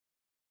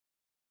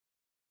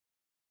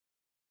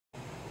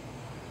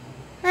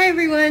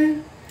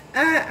everyone.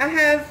 I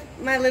have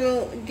my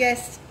little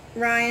guest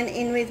Ryan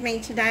in with me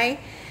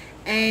today,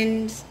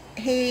 and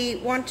he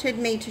wanted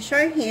me to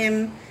show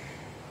him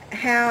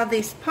how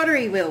this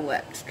pottery wheel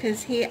works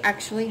because he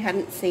actually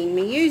hadn't seen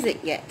me use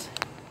it yet.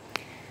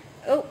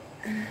 Oh,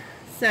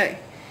 so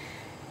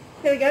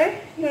here we go.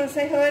 You want to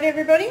say hello to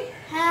everybody?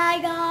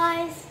 Hi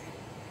guys.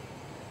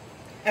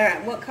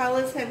 Alright, what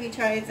colours have you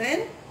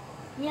chosen?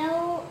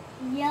 Yellow.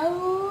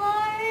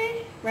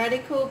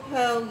 Radical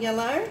pearl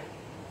yellow.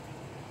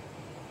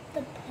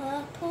 The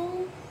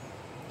purple.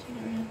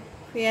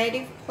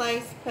 Creative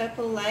Place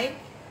purple lake.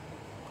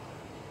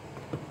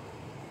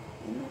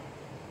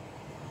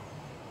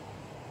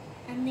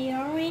 And the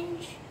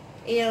orange.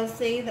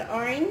 ELC the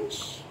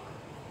orange.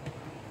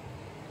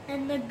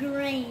 And the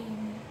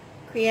green.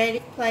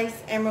 Creative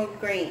Place emerald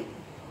green.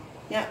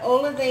 Now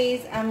all of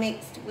these are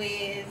mixed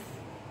with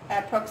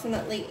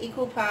approximately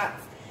equal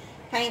parts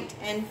paint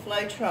and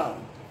Floetrol.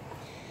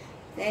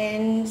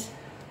 And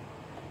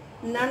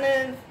none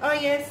of, oh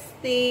yes,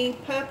 the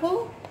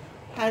purple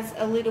has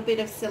a little bit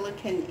of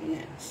silicone in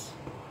it.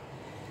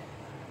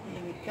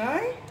 There we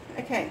go.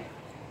 Okay.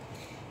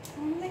 I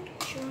want to make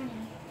it shiny.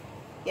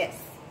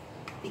 Yes,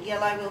 the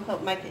yellow will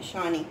help make it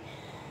shiny.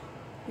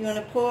 You want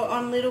to pour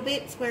on little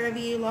bits wherever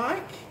you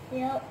like.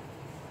 Yep.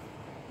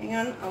 Hang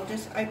on, I'll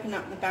just open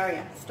up the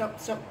barrier. Stop.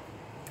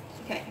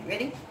 Okay,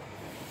 ready?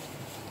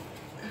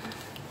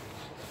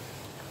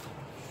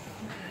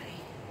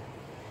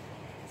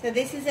 So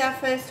this is our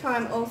first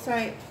time.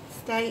 Also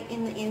stay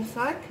in the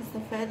inside because the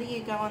further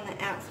you go on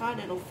the outside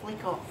it'll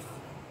flick off.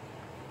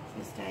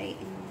 So stay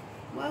in,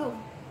 whoa.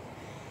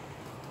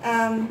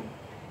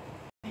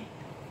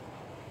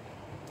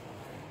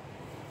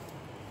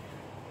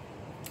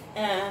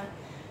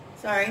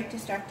 Sorry,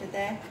 distracted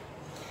there.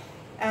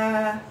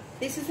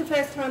 This is the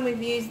first time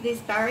we've used this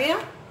barrier.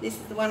 This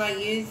is the one I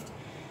used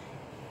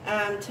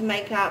to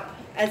make up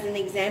as an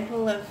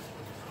example of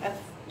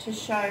to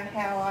show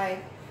how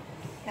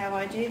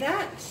I do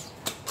that.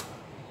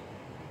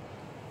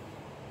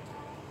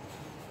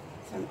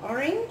 Some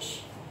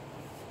orange.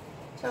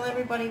 Tell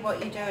everybody what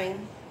you're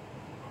doing.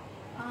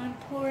 I'm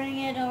pouring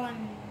it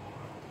on.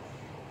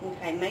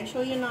 Okay, make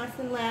sure you're nice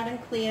and loud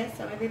and clear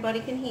so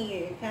everybody can hear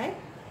you, okay?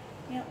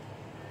 Yep.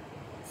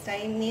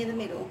 Stay near the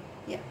middle.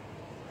 Yep.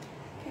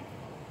 Okay.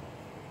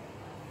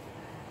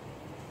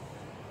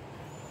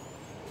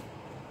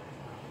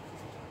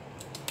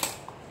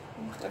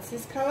 What's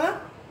this colour?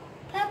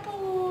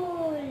 Purple.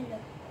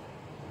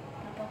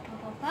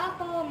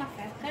 Purple, my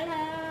favorite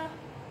colour.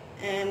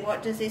 And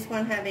what does this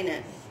one have in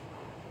it?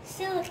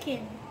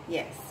 Silicone.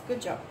 Yes,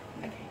 good job.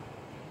 Okay.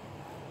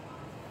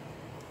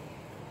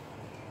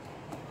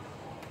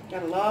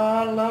 Got a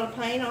lot of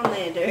paint on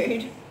there,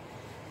 dude.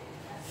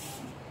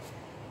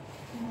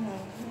 Oh,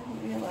 I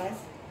didn't realise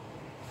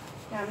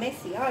how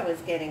messy I was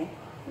getting.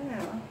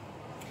 Oh.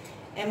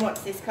 And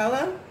what's this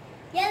colour?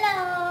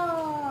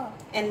 Yellow.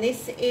 And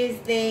this is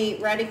the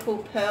Radical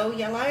Pearl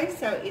yellow,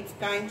 so it's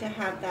going to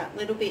have that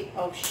little bit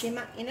of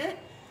shimmer in it,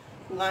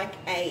 like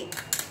a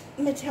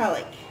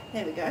metallic.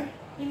 There we go.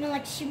 You mean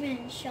like shimmer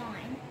and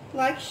shine?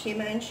 Like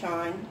shimmer and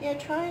shine. Yeah,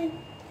 try it.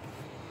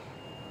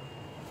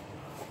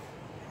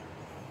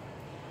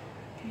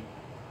 Okay.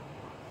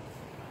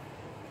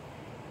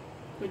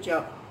 Good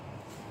job.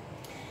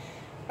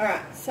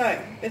 Alright, so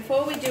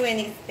before we do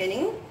any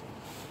spinning,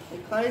 we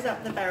close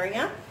up the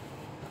barrier.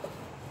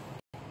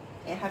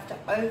 You have to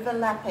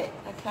overlap it,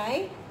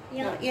 okay?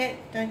 Yep. Not yet.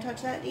 Don't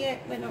touch that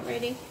yet. We're not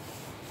ready.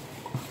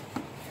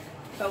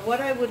 But what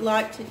I would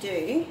like to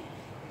do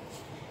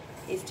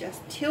is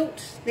just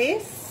tilt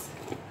this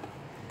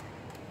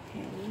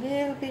a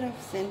little bit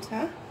off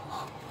center.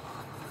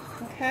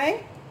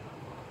 Okay?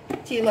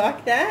 Do you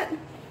like that?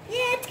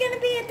 Yeah, it's going to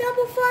be a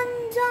double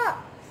thumbs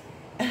up.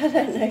 I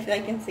don't know if they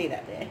can see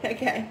that there.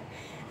 Okay.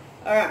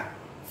 Alright.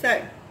 So,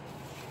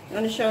 you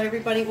want to show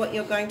everybody what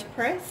you're going to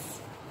press?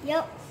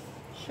 Yep.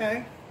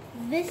 Show.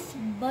 This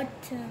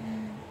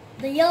button.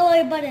 The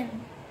yellow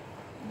button.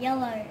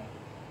 Yellow.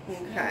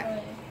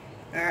 Okay.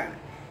 Alright.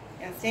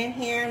 Now stand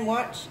here and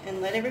watch and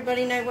let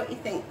everybody know what you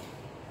think.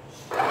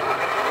 So far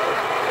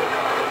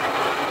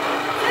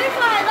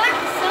I like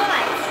the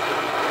sides.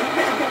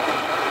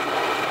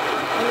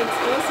 It looks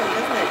awesome,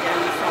 doesn't it, down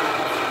the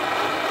sides?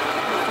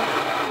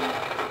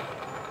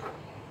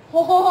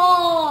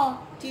 Oh,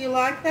 Do you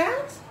like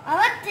that? I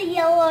like the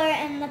yellow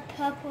and the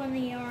purple and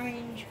the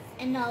orange.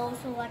 And I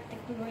also like the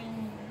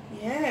green.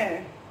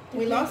 Yeah.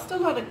 We lost a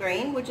lot of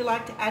green. Would you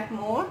like to add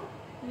more?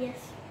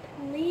 Yes,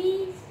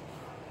 please.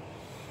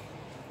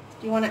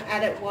 Do you want to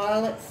add it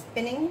while it's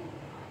spinning?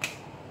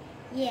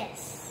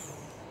 Yes.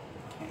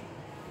 Okay.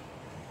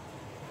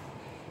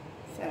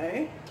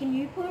 So. Can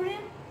you pour it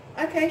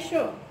in? Okay,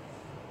 sure.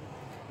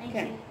 Thank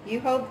Okay.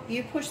 you.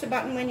 You push the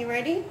button when you're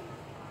ready.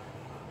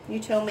 You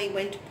tell me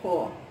when to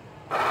pour.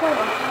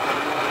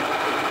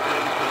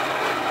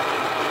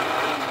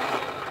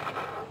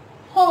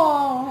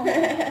 Oh.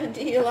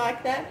 Do you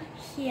like that?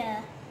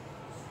 Yeah.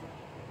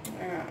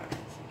 Alright.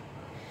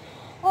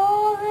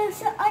 Oh,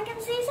 I can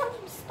see some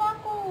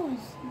sparkles.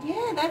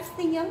 Yeah, that's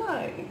the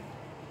yellow.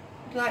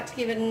 Would you like to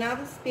give it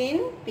another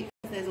spin? Because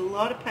there's a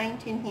lot of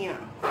paint in here.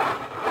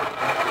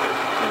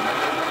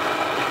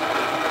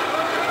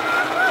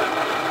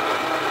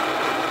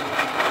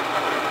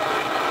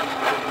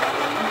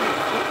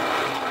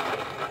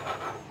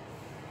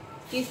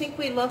 Do you think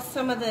we lost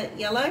some of the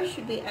yellow?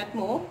 Should we add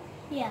more?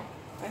 Yeah.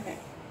 Okay.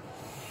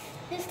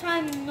 This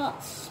time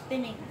not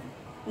spinning.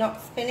 Not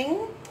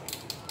spinning?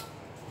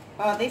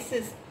 Oh, these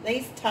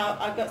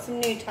tubs, I've got some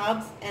new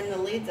tubs and the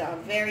lids are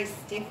very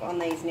stiff on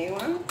these new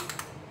ones.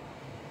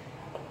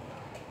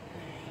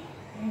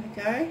 There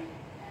we go.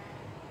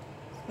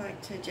 Just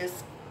like to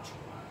just,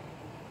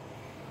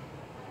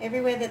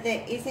 everywhere that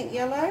there isn't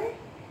yellow,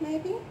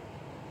 maybe.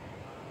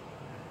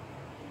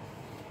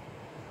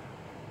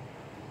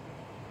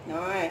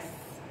 Nice.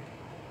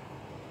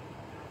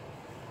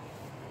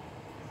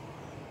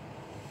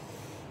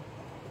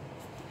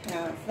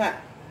 How's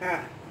that?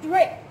 Alright.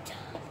 Great.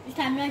 This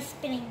time no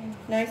spinning.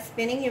 No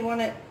spinning, you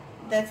want it,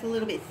 that's a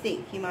little bit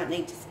thick. You might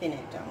need to spin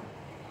it, doll.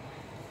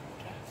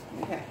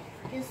 Okay.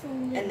 Just a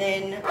little. And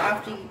then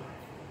after, a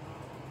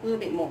little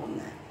bit more than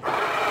that.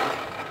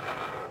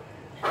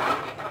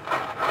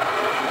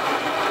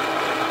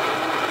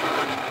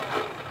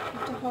 You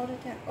have to hold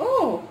it down.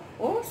 Oh,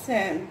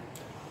 awesome.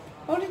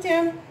 Hold it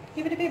down.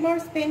 Give it a bit more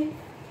spin.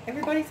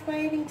 Everybody's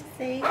waiting to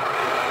see.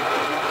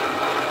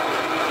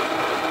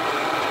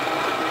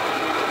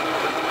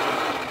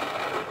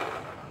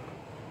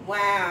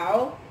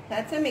 Wow,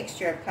 that's a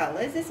mixture of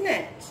colours, isn't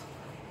it?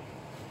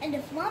 And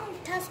if Mom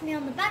taps me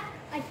on the back,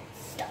 I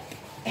stop.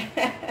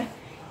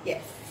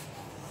 Yes.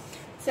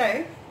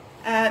 So,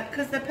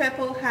 because the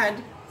purple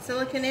had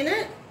silicone in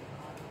it,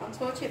 I'll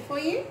torch it for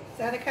you. Is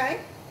that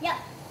okay? Yep.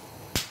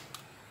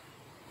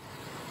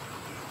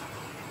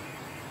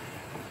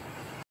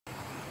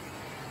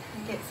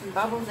 And get some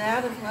bubbles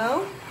out as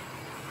well.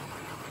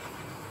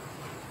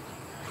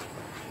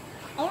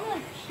 I want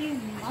a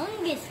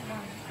humongous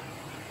one.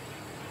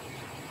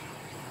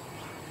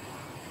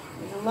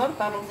 There's a lot of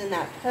bubbles in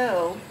that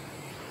pearl.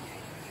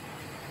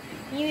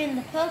 You in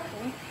the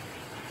purple?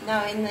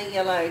 No, in the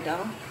yellow,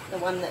 doll. The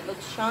one that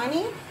looks shiny.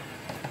 Okay.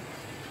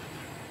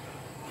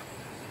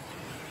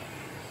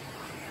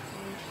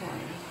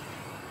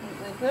 Think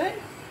we're good?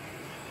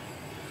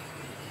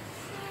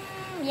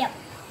 Yep.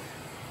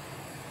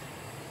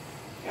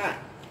 Right.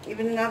 Give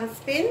it another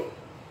spin.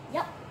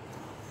 Yep.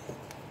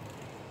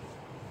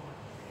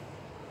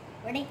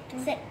 Ready,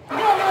 set, go!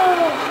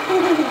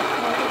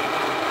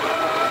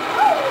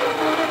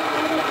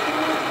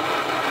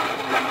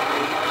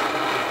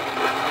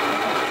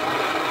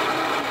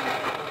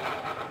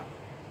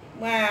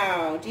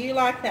 Wow, do you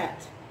like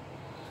that?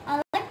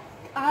 I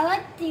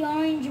like the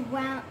orange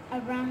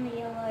around the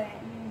yellow,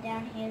 and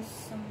down here's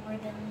some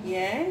ribbons.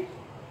 Yeah?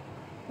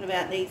 What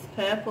about these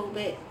purple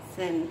bits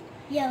and...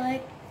 Yeah,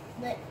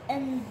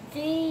 and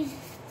these,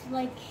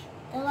 like,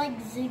 they're like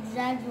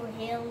zigzags or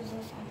hills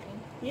or something.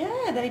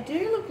 Yeah, they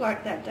do look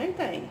like that, don't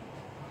they?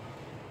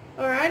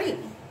 Alrighty.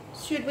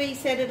 Should we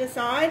set it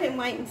aside and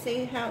wait and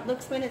see how it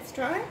looks when it's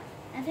dry?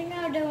 I think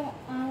I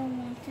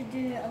want to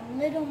do a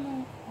little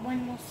more,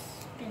 one more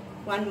spin.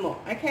 One more.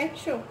 Okay,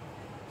 sure.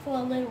 For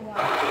a little while.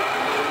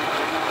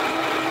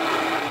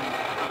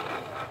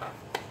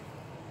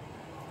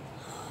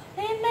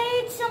 They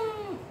made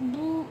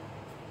some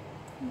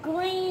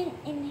green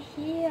in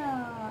here.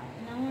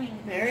 And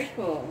orange. Very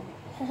cool.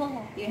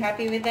 Oh. You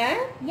happy with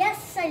that?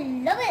 Yes, I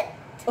love it.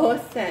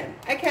 Awesome.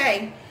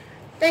 Okay.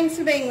 Thanks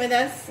for being with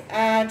us,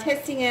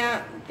 testing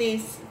out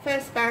this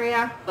first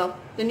barrier, well,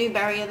 the new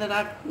barrier that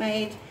I've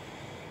made,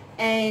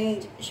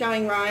 and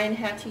showing Ryan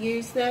how to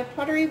use the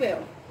pottery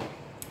wheel.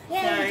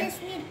 Yeah, So, we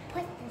just need to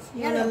put this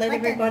You want to yellow let button.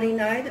 everybody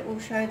know that we'll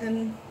show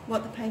them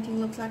what the painting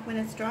looks like when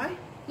it's dry?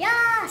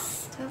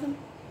 Yes! Tell them.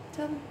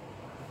 Tell them.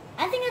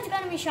 I think it's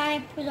going to be shiny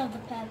because of the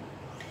purple.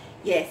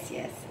 Yes,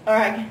 yes. All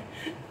right.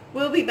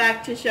 We'll be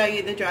back to show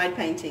you the dried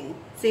painting.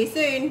 See you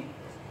soon.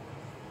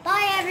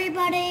 Bye,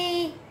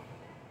 everybody!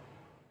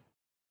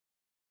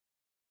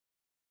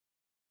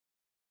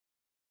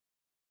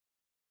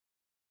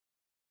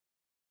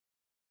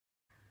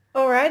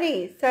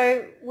 Alrighty,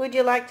 so would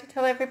you like to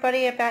tell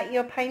everybody about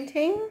your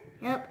painting?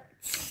 Yep,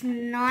 it's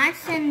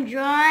nice and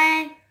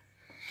dry,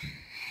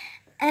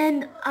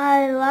 and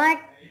I like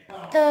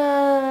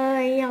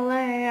the yellow.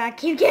 I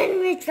keep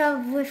getting mixed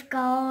up with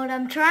gold.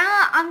 I'm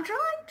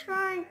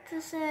trying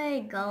to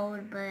say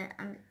gold, but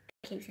I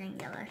keep saying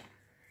yellow.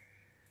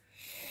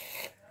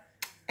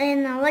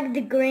 And I like the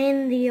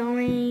green, the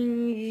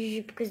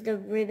orange, because the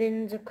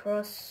ribbons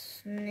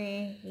across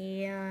near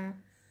here.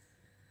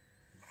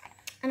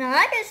 And I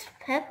like this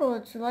purple,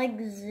 it's like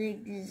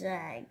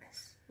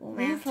zigzags. It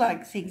is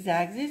like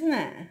zigzags, isn't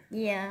it?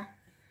 Yeah.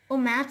 Or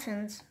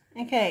mountains.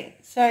 Okay,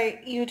 so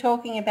you're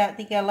talking about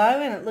the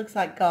yellow and it looks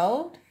like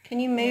gold. Can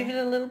you move it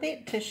a little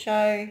bit to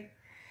show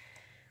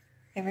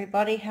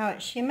everybody how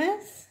it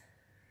shimmers?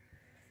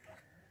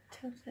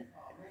 Tilt it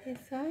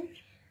this way.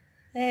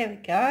 There we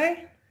go.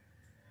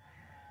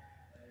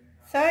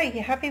 So,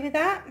 you happy with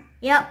that?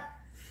 Yep.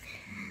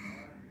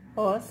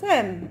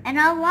 Awesome. And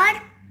I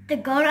like the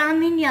gold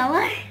arm in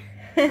yellow.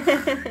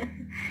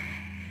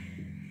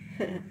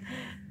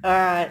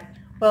 Alright,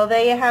 well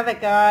there you have it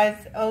guys,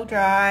 all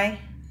dry,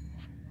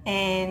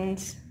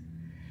 and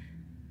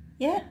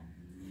yeah,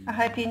 I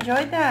hope you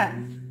enjoyed that.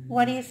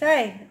 What do you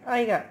say? Oh,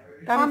 you got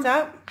thumbs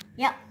up?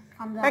 Yep,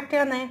 thumbs up. Back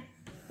down there.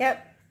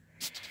 Yep.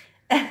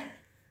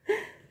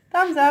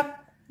 Thumbs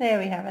up. There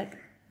we have it.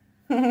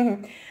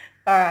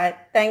 Alright,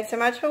 thanks so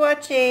much for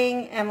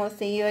watching, and we'll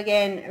see you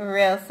again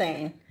real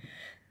soon.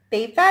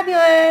 Be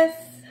fabulous.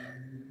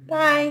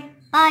 Bye.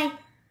 Bye.